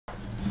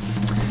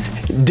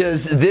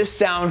Does this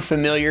sound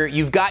familiar?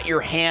 You've got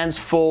your hands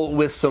full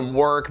with some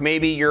work.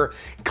 Maybe you're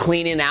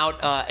cleaning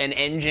out an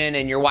engine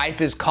and your wife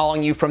is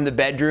calling you from the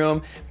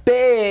bedroom.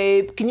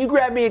 Babe, can you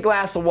grab me a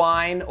glass of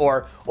wine?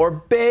 Or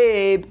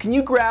babe, can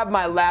you grab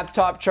my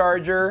laptop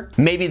charger?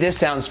 Maybe this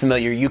sounds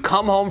familiar. You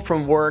come home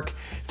from work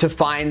to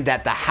find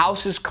that the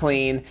house is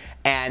clean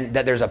and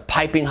that there's a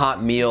piping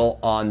hot meal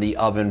on the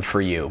oven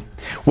for you.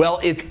 Well,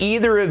 if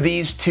either of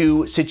these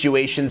two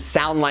situations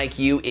sound like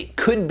you, it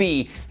could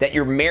be that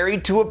you're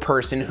married to a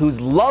person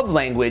whose love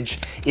language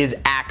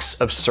is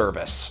acts of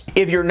service.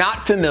 If you're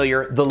not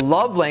familiar, the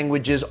love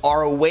languages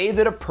are a way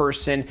that a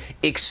person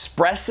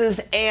expresses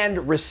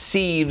and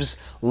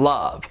receives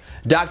love.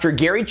 Dr.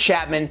 Gary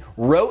Chapman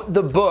wrote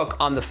the book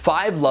on the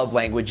 5 love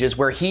languages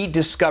where he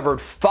discovered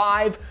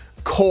 5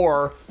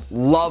 core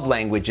love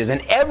languages,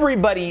 and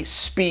everybody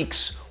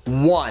speaks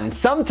one.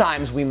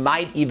 Sometimes we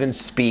might even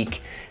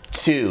speak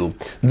 2.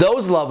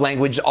 Those love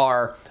languages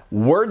are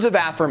words of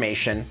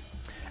affirmation,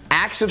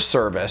 acts of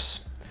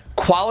service,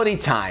 quality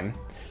time,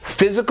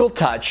 physical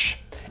touch,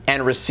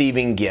 and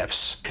receiving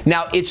gifts.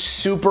 Now, it's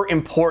super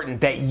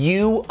important that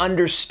you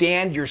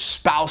understand your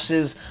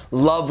spouse's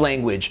love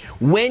language.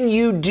 When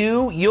you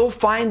do, you'll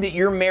find that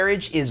your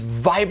marriage is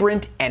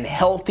vibrant and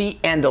healthy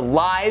and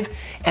alive,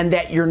 and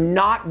that you're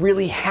not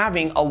really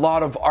having a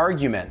lot of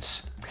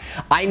arguments.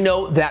 I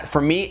know that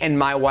for me and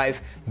my wife,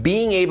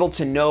 being able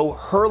to know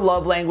her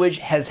love language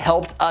has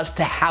helped us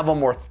to have a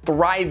more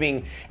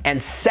thriving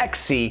and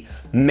sexy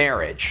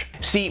marriage.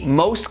 See,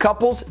 most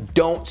couples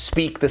don't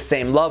speak the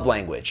same love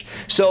language.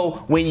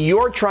 So when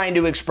you're trying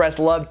to express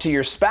love to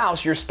your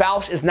spouse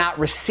is not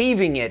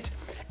receiving it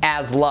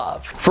as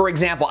love. For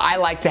example, I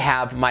like to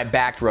have my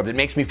back rubbed. It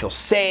makes me feel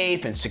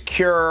safe and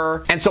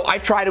secure. And so I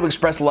try to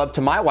express love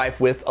to my wife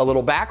with a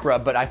little back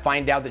rub, but I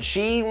find out that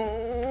she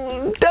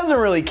doesn't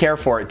really care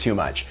for it too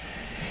much.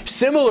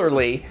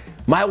 Similarly,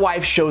 my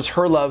wife shows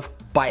her love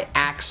by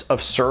acts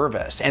of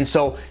service. And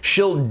so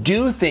she'll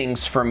do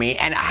things for me,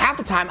 and half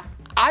the time,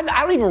 I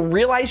don't even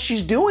realize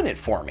she's doing it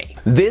for me.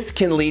 This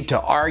can lead to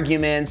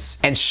arguments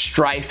and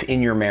strife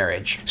in your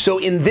marriage. So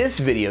in this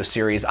video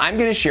series, I'm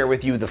going to share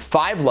with you the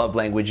 5 love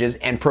languages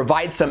and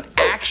provide some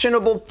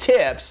actionable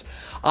tips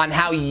on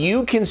how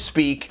you can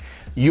speak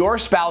your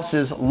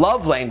spouse's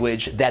love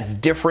language that's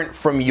different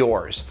from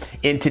yours.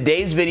 In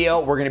today's video,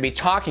 we're going to be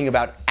talking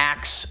about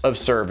acts of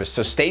service.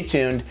 So stay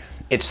tuned.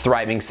 It's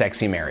Thriving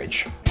Sexy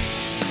Marriage.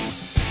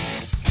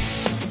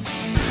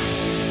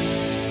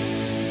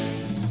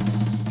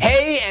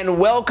 Hey, and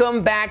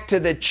welcome back to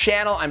the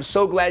channel. I'm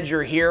so glad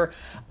you're here.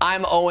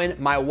 I'm Owen.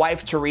 My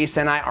wife Theresa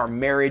and I are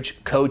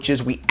marriage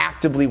coaches. We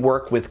actively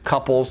work with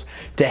couples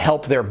to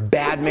help their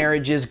bad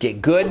marriages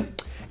get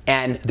good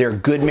and their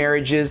good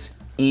marriages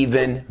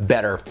even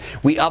better.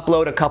 We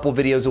upload a couple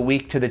videos a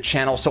week to the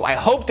channel, so I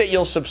hope that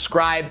you'll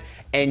subscribe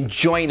and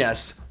join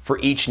us for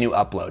each new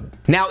upload.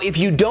 Now, if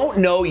you don't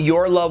know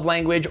your love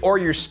language or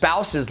your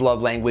spouse's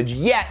love language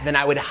yet, then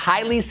I would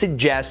highly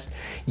suggest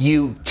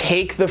you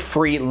take the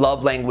free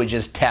love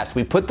languages test.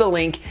 We put the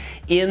link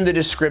in the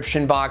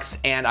description box,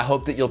 and I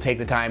hope that you'll take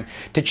the time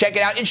to check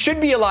it out. It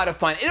should be a lot of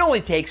fun. It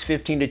only takes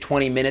 15 to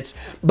 20 minutes,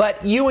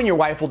 but you and your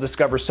wife will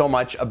discover so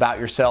much about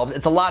yourselves.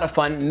 It's a lot of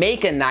fun.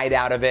 Make a night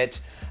out of it.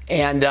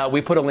 And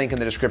we put a link in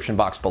the description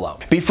box below.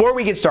 Before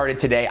we get started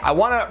today, I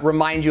want to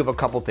remind you of a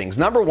couple things.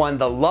 Number one,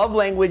 the love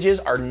languages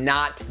are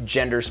not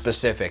gender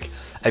specific.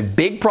 A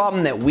big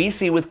problem that we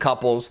see with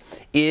couples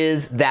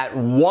is that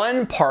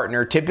one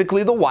partner,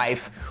 typically the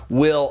wife,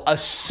 will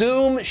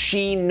assume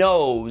she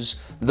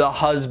knows the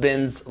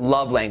husband's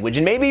love language.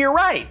 And maybe you're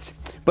right,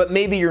 but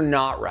maybe you're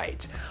not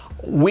right.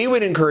 We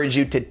would encourage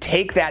you to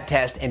take that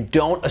test and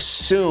don't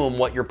assume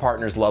what your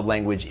partner's love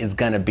language is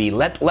going to be.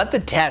 Let the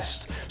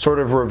test sort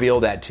of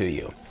reveal that to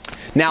you.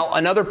 Now,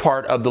 another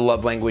part of the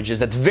love languages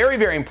that's very,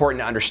 very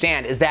important to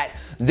understand is that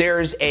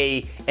there's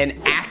an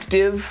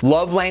active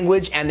love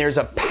language and there's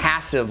a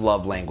passive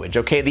love language,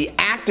 okay? The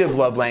active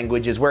love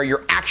language is where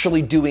you're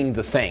actually doing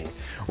the thing,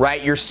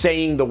 right? You're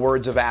saying the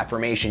words of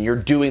affirmation, you're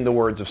doing the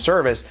words of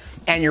service,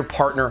 and your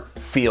partner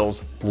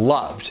feels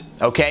loved,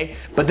 okay?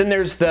 But then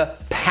there's the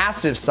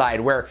passive side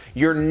where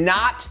you're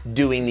not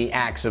doing the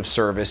acts of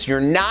service,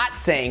 you're not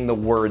saying the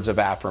words of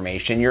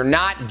affirmation, you're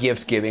not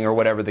gift giving or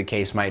whatever the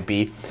case might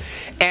be,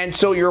 and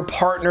so your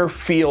partner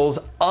feels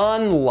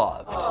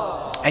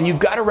unloved. And you've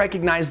got to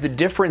recognize the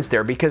difference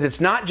there, because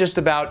it's not just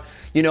about,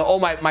 you know, oh,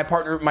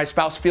 my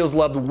spouse feels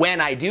loved when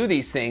I do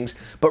these things.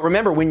 But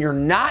remember, when you're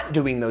not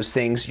doing those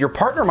things, your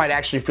partner might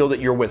actually feel that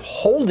you're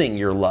withholding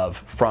your love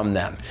from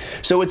them.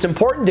 So it's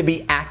important to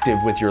be active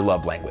with your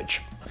love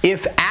language.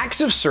 If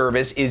acts of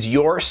service is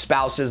your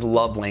spouse's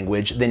love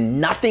language, then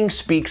nothing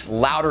speaks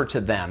louder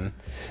to them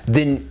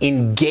than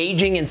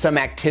engaging in some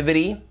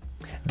activity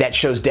that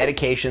shows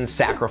dedication,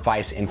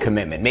 sacrifice, and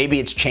commitment. Maybe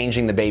it's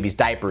changing the baby's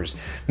diapers.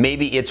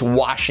 Maybe it's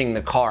washing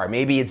the car.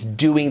 Maybe it's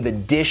doing the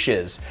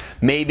dishes.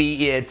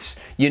 Maybe it's,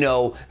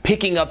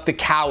 picking up the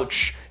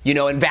couch,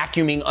 and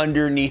vacuuming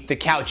underneath the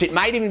couch. It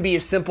might even be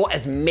as simple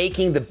as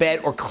making the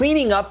bed or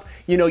cleaning up,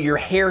 your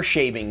hair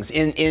shavings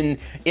in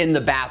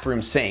the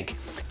bathroom sink.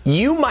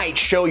 You might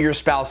show your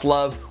spouse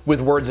love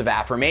with words of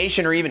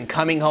affirmation or even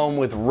coming home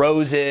with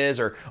roses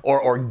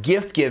or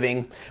gift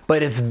giving,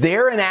 but if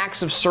they're an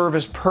acts of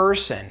service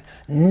person,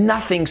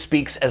 nothing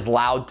speaks as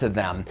loud to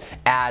them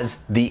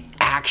as the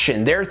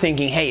action. They're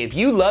thinking, hey, if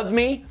you loved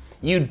me,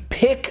 you'd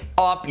pick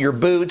up your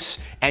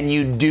boots and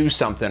you'd do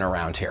something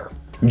around here.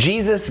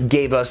 Jesus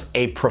gave us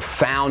a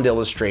profound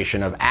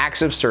illustration of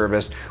acts of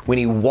service when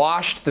he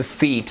washed the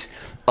feet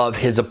of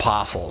his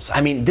apostles. I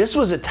mean, this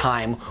was a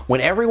time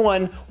when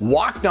everyone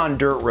walked on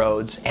dirt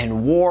roads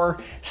and wore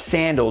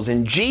sandals,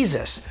 and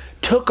Jesus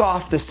took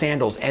off the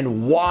sandals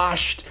and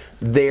washed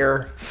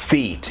their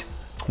feet.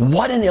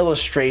 What an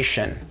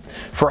illustration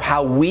for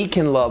how we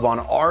can love on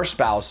our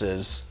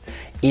spouses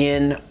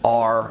in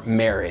our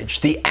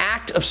marriage. The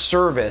act of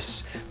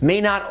service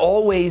may not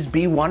always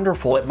be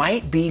wonderful. It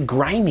might be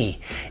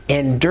grimy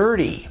and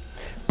dirty,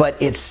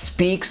 but it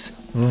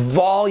speaks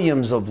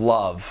volumes of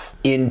love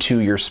into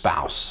your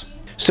spouse.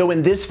 So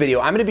in this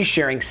video, I'm going to be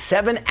sharing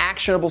 7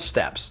 actionable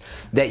steps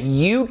that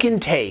you can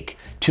take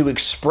to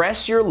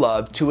express your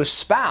love to a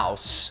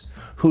spouse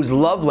whose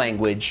love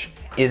language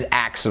is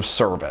acts of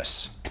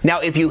service. Now,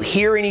 if you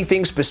hear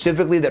anything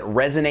specifically that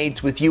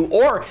resonates with you,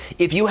 or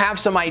if you have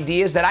some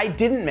ideas that I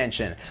didn't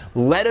mention,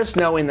 let us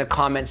know in the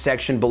comment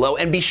section below,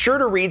 and be sure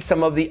to read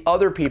some of the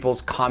other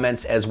people's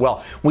comments as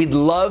well. We'd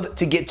love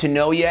to get to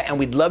know you, and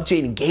we'd love to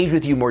engage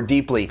with you more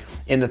deeply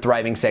in the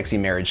Thriving Sexy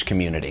Marriage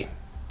community.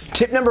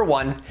 Tip number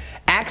 1,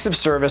 acts of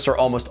service are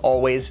almost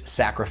always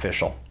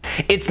sacrificial.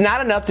 It's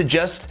not enough to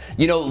just,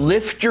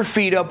 lift your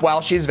feet up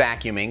while she's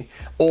vacuuming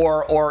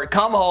or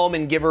come home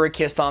and give her a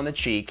kiss on the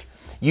cheek.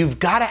 You've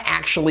got to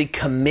actually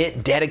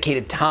commit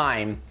dedicated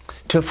time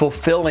to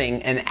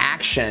fulfilling an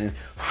action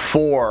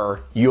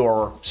for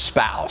your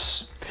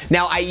spouse.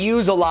 Now, I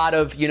use a lot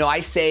of, I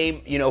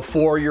say,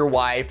 for your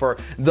wife, or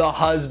the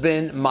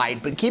husband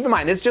might, but keep in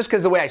mind, this is just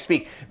because the way I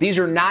speak. These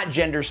are not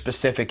gender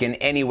specific in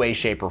any way,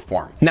 shape, or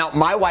form. Now,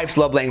 my wife's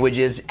love language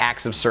is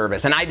acts of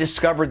service, and I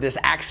discovered this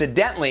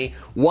accidentally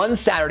one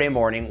Saturday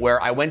morning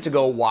where I went to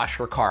go wash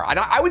her car.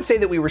 I would say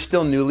that we were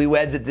still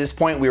newlyweds at this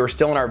point. We were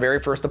still in our very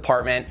first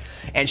apartment,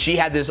 and she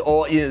had this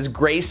old, this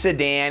gray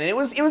sedan, and it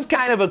was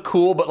kind of a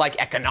cool but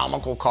like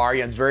economical car.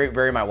 It's very,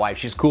 very my wife.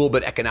 She's cool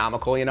but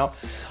economical, and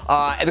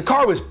the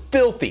car was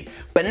filthy.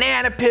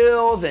 Banana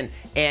peels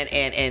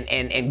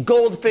and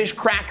goldfish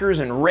crackers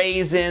and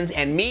raisins,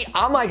 and me,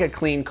 I'm like a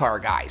clean car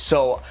guy.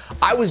 So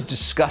I was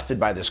disgusted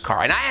by this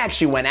car, and I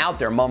actually went out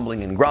there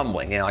mumbling and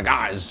grumbling,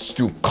 this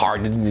stupid car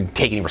didn't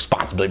take any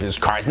responsibility for this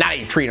car. It's not how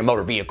you treat a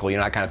motor vehicle,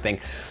 that kind of thing.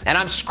 And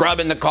I'm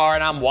scrubbing the car,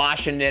 and I'm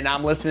washing it, and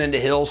I'm listening to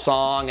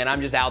Hillsong, and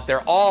I'm just out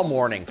there all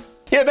morning.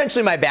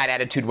 Eventually my bad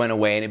attitude went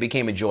away, and it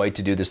became a joy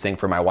to do this thing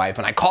for my wife.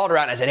 And I called her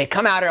out and I said, hey,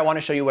 come out here. I want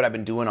to show you what I've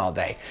been doing all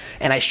day.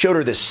 And I showed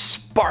her this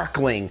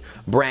sparkling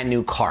brand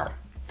new car.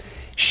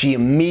 She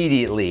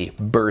immediately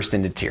burst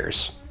into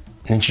tears.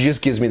 And she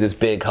just gives me this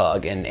big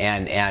hug. And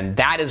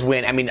that is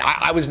when,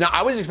 I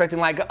was expecting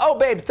like, oh,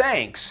 babe,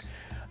 thanks.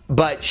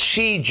 But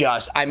she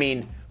just,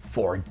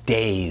 for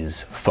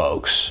days,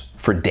 folks,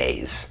 for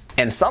days.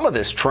 And some of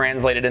this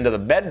translated into the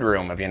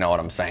bedroom, if you know what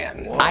I'm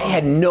saying. Whoa. I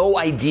had no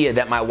idea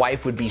that my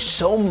wife would be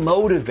so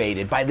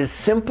motivated by this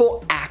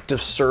simple act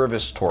of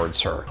service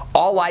towards her.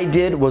 All I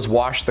did was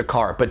wash the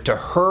car, but to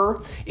her,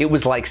 it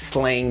was like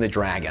slaying the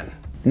dragon.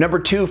 Number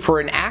 2,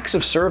 for an acts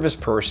of service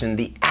person,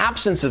 the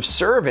absence of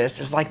service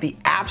is like the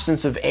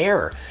absence of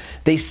air.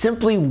 They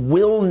simply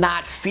will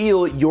not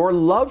feel your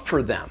love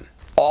for them.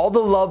 All the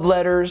love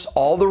letters,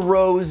 all the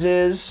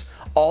roses,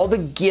 all the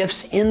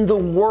gifts in the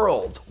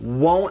world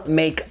won't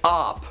make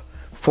up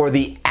for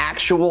the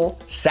actual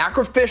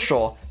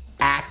sacrificial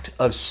act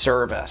of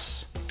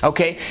service.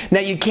 Okay?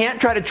 Now, you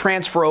can't try to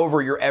transfer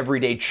over your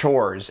everyday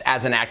chores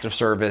as an act of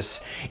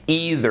service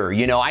either.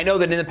 I know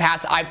that in the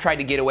past I've tried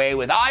to get away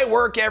with, I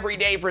work every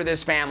day for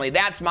this family.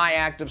 That's my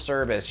act of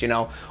service,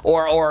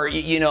 or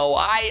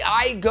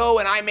I go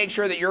and I make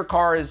sure that your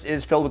car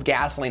is filled with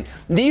gasoline.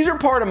 These are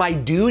part of my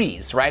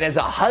duties, right? As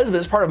a husband,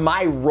 it's part of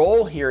my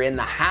role here in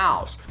the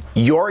house.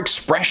 Your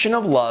expression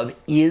of love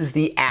is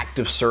the act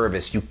of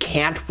service. You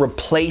can't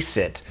replace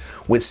it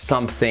with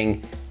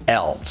something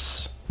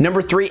else.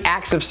 Number 3,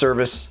 acts of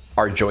service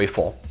are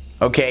joyful.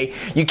 Okay?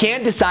 You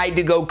can't decide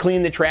to go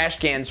clean the trash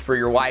cans for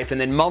your wife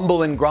and then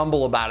mumble and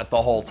grumble about it the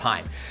whole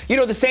time.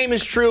 The same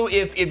is true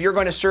if you're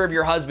going to serve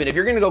your husband. If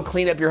you're going to go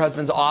clean up your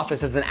husband's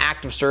office as an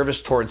act of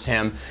service towards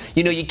him,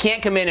 you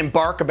can't come in and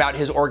bark about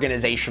his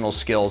organizational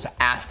skills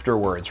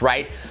afterwards,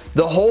 right?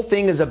 The whole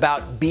thing is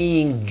about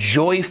being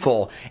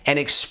joyful and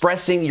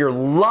expressing your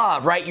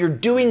love, right? You're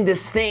doing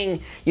this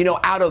thing,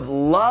 out of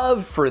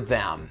love for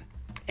them.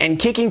 And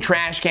kicking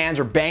trash cans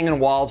or banging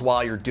walls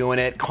while you're doing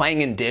it,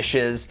 clanging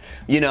dishes,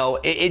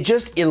 it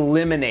just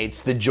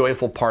eliminates the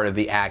joyful part of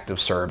the act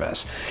of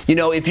service.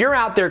 If you're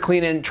out there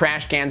cleaning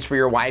trash cans for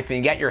your wife and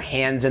you got your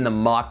hands in the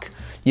muck,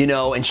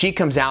 and she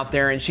comes out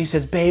there and she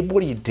says, babe,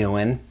 what are you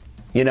doing?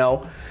 You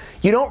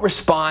don't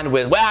respond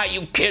with, well,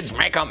 you kids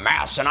make a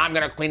mess and I'm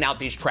gonna clean out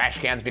these trash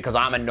cans because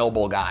I'm a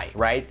noble guy,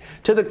 right?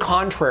 To the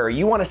contrary,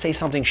 you wanna say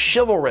something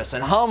chivalrous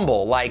and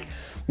humble, like,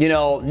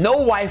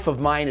 no wife of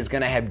mine is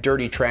gonna have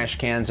dirty trash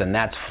cans and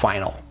that's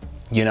final,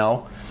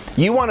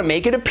 You wanna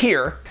make it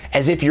appear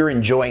as if you're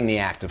enjoying the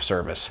act of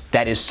service.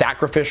 That is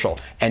sacrificial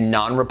and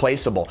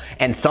non-replaceable.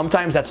 And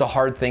sometimes that's a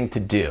hard thing to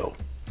do,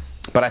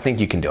 but I think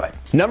you can do it.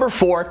 Number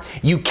 4,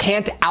 you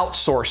can't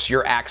outsource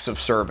your acts of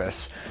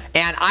service.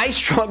 And I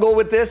struggle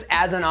with this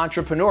as an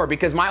entrepreneur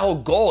because my whole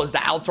goal is to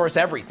outsource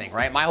everything,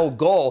 right? My whole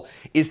goal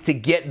is to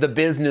get the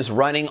business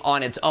running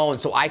on its own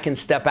so I can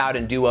step out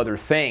and do other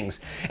things.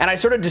 And I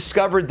sort of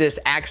discovered this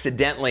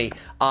accidentally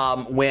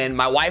when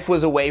my wife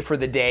was away for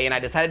the day and I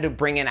decided to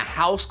bring in a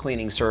house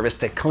cleaning service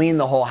to clean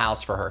the whole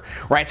house for her,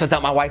 right? So I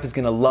thought my wife is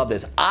gonna love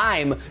this.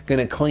 I'm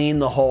gonna clean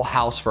the whole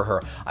house for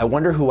her. I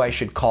wonder who I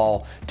should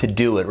call to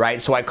do it,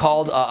 right? So I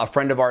called a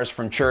friend of ours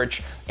from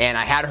church and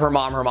I had her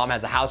mom. Her mom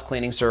has a house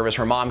cleaning service.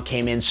 Her mom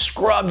came in,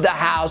 scrubbed the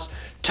house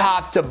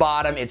top to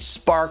bottom. It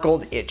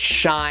sparkled, it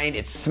shined,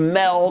 it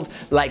smelled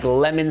like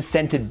lemon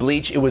scented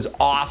bleach. It was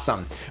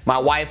awesome. My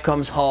wife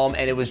comes home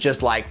and it was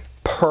just like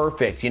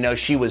perfect.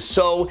 She was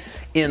so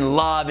in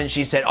love and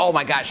she said, oh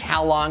my gosh,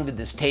 how long did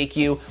this take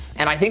you?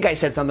 And I think I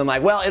said something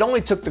like, well, it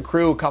only took the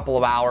crew a couple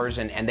of hours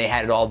and they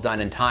had it all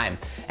done in time.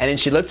 And then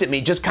she looked at me,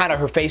 just kind of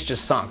her face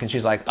just sunk and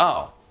she's like,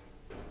 oh,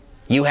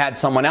 you had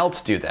someone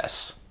else do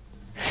this.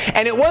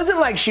 And it wasn't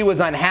like she was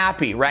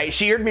unhappy, right?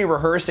 She heard me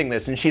rehearsing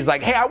this and she's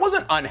like, hey, I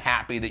wasn't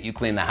unhappy that you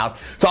cleaned the house.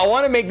 So I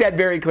want to make that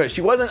very clear.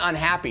 She wasn't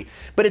unhappy,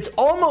 but it's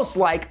almost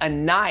like a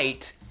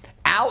knight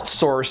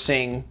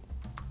outsourcing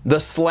the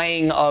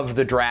slaying of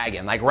the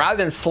dragon. Like rather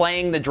than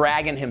slaying the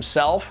dragon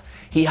himself,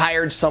 he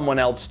hired someone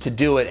else to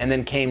do it and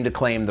then came to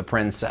claim the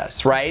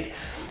princess, right?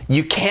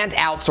 You can't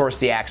outsource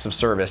the acts of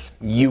service.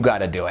 You got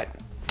to do it.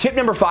 Tip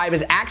number 5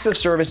 is acts of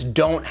service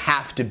don't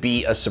have to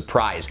be a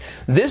surprise.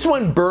 This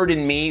one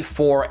burdened me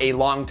for a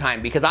long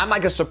time because I'm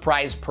like a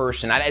surprise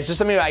person. It's just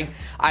something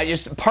I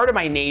just, part of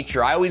my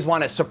nature. I always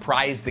want to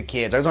surprise the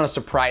kids. I always want to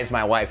surprise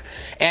my wife.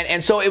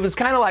 And so it was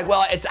kind of like,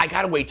 well, I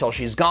got to wait till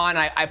she's gone.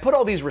 I put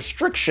all these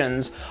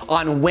restrictions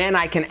on when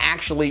I can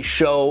actually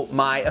show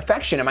my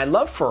affection and my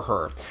love for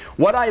her.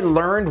 What I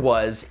learned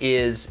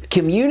is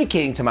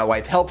communicating to my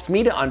wife helps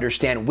me to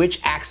understand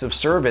which acts of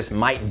service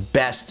might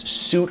best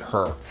suit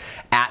her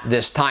at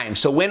this time.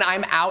 So when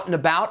I'm out and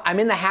about, I'm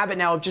in the habit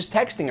now of just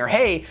texting her,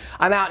 hey,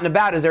 I'm out and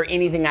about, is there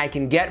anything I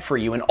can get for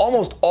you? And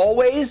almost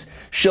always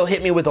she'll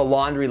hit me with a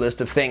laundry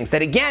list of things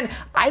that, again,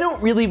 I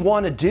don't really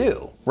want to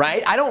do,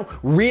 right? I don't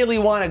really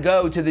want to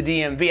go to the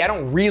DMV. I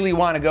don't really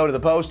want to go to the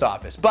post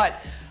office, but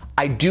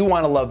I do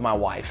want to love my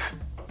wife.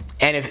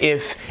 And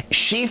if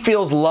she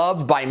feels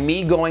loved by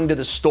me going to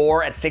the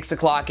store at 6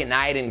 o'clock at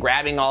night and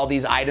grabbing all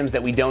these items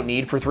that we don't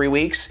need for 3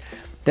 weeks,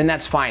 then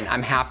that's fine.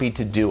 I'm happy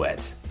to do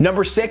it.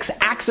 Number 6,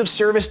 acts of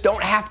service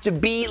don't have to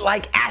be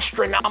like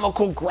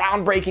astronomical,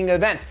 groundbreaking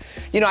events.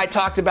 I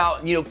talked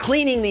about,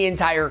 cleaning the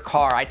entire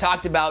car. I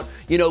talked about,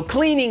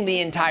 cleaning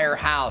the entire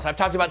house. I've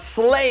talked about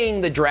slaying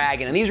the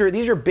dragon. And these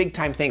are big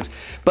time things.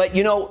 But,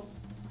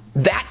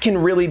 that can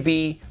really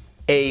be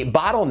a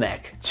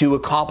bottleneck to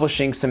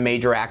accomplishing some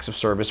major acts of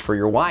service for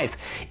your wife.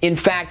 In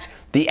fact,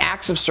 the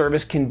acts of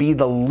service can be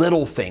the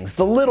little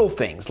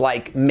things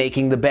like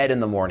making the bed in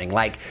the morning,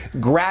 like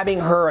grabbing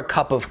her a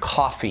cup of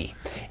coffee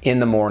in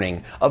the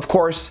morning. Of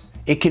course,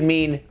 it can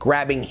mean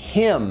grabbing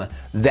him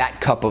that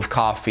cup of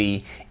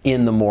coffee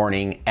in the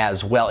morning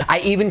as well. I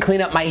even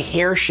clean up my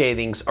hair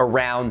shavings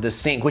around the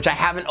sink, which I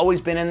haven't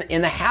always been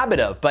in the habit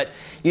of, but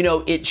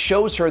it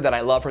shows her that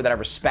I love her, that I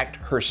respect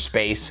her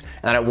space,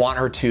 and that I want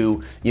her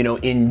to,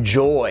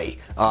 enjoy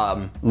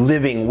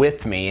living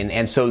with me.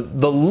 And so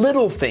the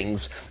little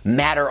things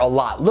matter a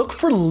lot. Look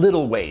for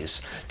little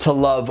ways to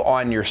love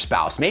on your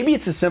spouse. Maybe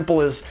it's as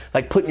simple as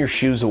like putting your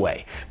shoes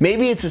away.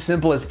 Maybe it's as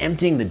simple as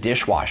emptying the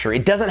dishwasher.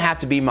 It doesn't have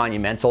to be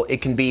monumental.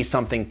 It can be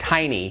something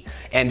tiny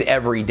and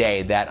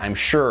everyday that I'm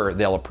sure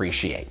they'll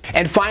appreciate.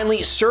 And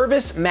finally,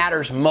 service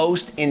matters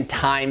most in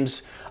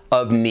times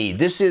of need.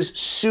 This is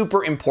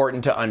super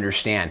important to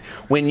understand.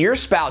 When your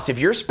spouse, if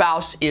your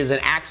spouse is an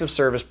acts of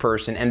service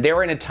person and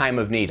they're in a time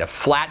of need, a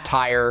flat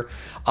tire,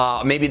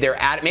 maybe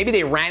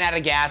they ran out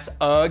of gas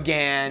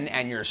again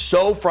and you're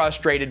so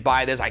frustrated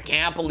by this, I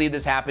can't believe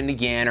this happened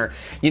again, or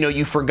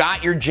you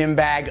forgot your gym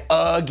bag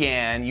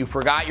again, you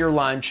forgot your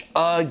lunch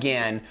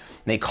again.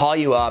 They call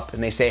you up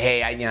and they say,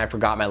 hey, I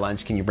forgot my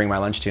lunch. Can you bring my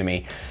lunch to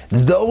me?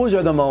 Those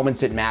are the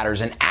moments it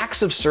matters. An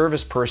acts of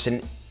service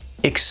person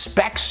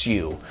expects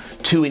you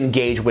to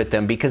engage with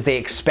them because they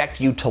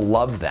expect you to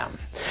love them.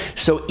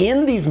 So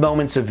in these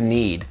moments of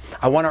need,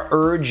 I want to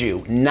urge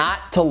you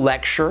not to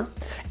lecture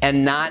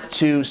and not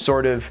to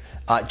sort of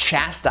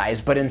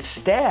chastise, but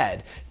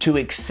instead to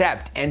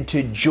accept and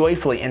to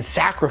joyfully and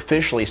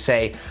sacrificially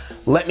say,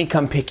 let me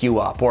come pick you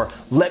up, or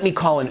let me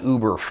call an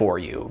Uber for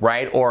you,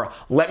 right? Or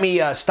let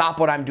me stop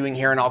what I'm doing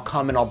here and I'll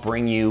come and I'll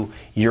bring you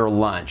your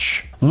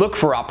lunch. Look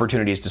for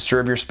opportunities to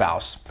serve your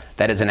spouse.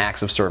 That is an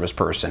acts of service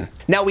person.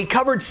 Now, we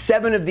covered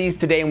 7 of these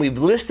today and we've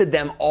listed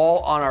them all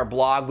on our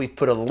blog. We've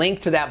put a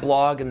link to that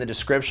blog in the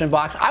description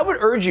box. I would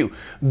urge you,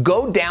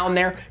 go down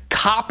there,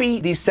 copy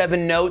these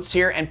 7 notes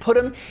here and put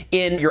them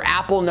in your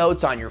Apple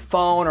Notes on your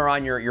phone or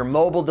on your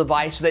mobile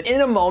device, so that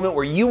in a moment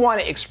where you want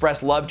to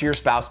express love to your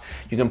spouse,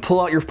 you can pull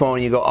out your phone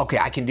and you go, okay,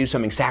 I can do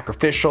something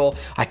sacrificial,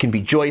 I can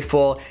be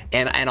joyful,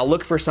 and I'll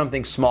look for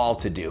something small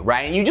to do,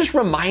 right? And you just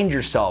remind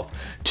yourself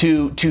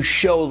to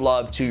show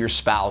love to your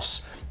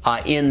spouse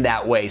in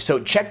that way.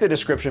 So check the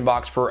description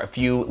box for a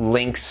few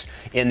links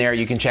in there.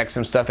 You can check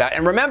some stuff out.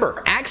 And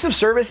remember, acts of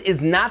service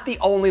is not the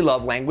only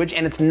love language,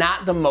 and it's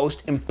not the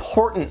most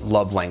important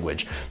love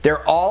language.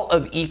 They're all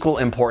of equal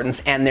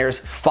importance, and there's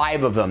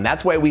 5 of them.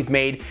 That's why we've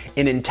made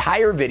an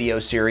entire video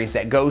series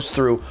that goes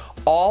through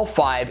all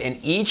 5, and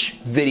each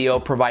video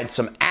provides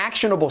some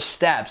actionable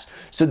steps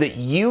so that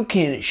you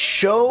can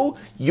show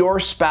your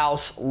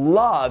spouse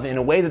love in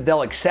a way that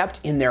they'll accept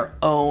in their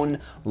own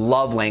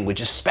love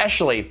language,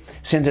 especially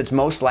since it's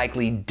most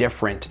likely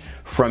different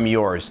from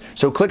yours.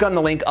 So click on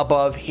the link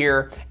above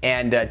here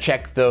and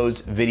check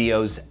those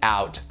videos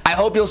out. I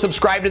hope you'll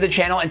subscribe to the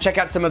channel and check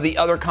out some of the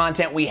other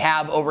content we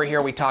have over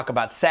here. We talk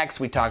about sex,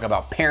 we talk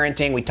about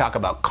parenting, we talk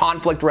about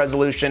conflict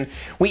resolution,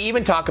 we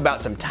even talk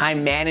about some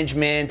time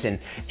management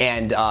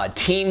and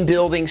team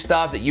building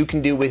stuff that you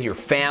can do with your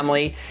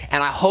family.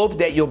 And I hope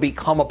that you'll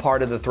become a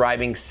part of the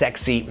Thriving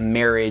Sexy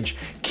Marriage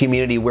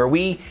community, where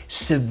we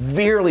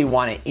severely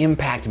want to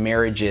impact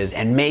marriages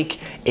and make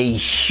a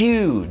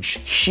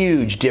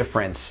huge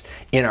difference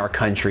in our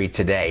country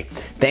today.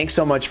 Thanks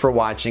so much for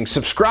watching.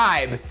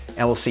 Subscribe,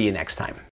 and we'll see you next time.